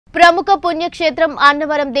ప్రముఖ పుణ్యక్షేత్రం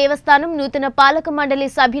అన్నవరం దేవస్థానం నూతన పాలక మండలి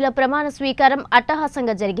సభ్యుల ప్రమాణ స్వీకారం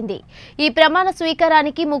అట్టహాసంగా జరిగింది. ఈ ప్రమాణ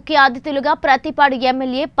స్వీకారానికి ముఖ్య అతిథులుగా ప్రతిపాడు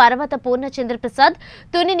ఎమ్మెల్యే పర్వత పూర్ణచంద్రప్రసాద్,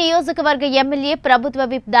 తుని నియోజకవర్గ ఎమ్మెల్యే ప్రభుత్వ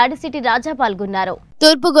విప్ దాడిశెట్టి రాజా పాల్గొన్నారు.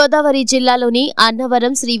 తూర్పు గోదావరి జిల్లాలోని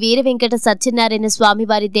అన్నవరం శ్రీ వీర వెంకట సత్యనారాయణ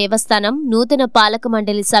స్వామివారి దేవస్థానం నూతన పాలక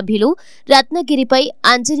మండలి సభ్యులు రత్నగిరిపై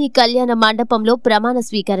అంజనీ కళ్యాణ మండపంలో ప్రమాణ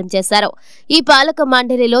స్వీకారం చేశారు. ఈ పాలక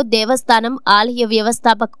మండలిలో దేవస్థానం ఆలయ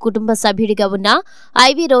వ్యవస్థాపక కుటుంబ సభ్యుడిగా ఉన్న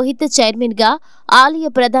ఐవి రోహిత్ చైర్మన్ గా, ఆలయ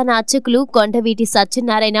ప్రధాన అర్చకులు కొండవీటి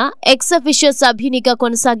సత్యనారాయణ ఎక్స్ అఫిషియో సభ్యునిగా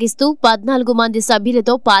కొనసాగిస్తూ 14 మంది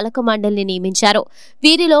సభ్యులతో పాలక మండలిని నియమించారు.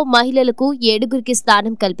 వీరిలో మహిళలకు 7గురికి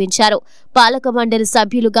స్థానం కల్పించారు. పాలక మండలి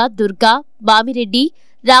సభ్యులుగా దుర్గా, బామిరెడ్డి,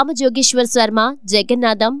 రామజోగేశ్వర్ శర్మ,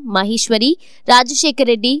 జగన్నాథం, మహేశ్వరి, రాజశేఖర్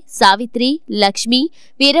రెడ్డి, సావిత్రి, లక్ష్మి,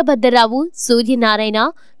 వీరభద్రరావు, సూర్యనారాయణ,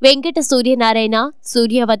 వెంకట సూర్యనారాయణ,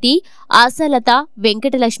 సూర్యవతి, ఆశాలత,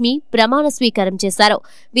 వెంకటలక్ష్మి ప్రమాణ స్వీకారం చేశారు.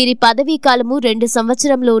 వీరి పదవీ కాలము 2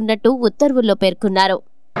 సంవత్సరంలో ఉన్నట్టు ఉత్తర్వుల్లో పేర్కొన్నారు.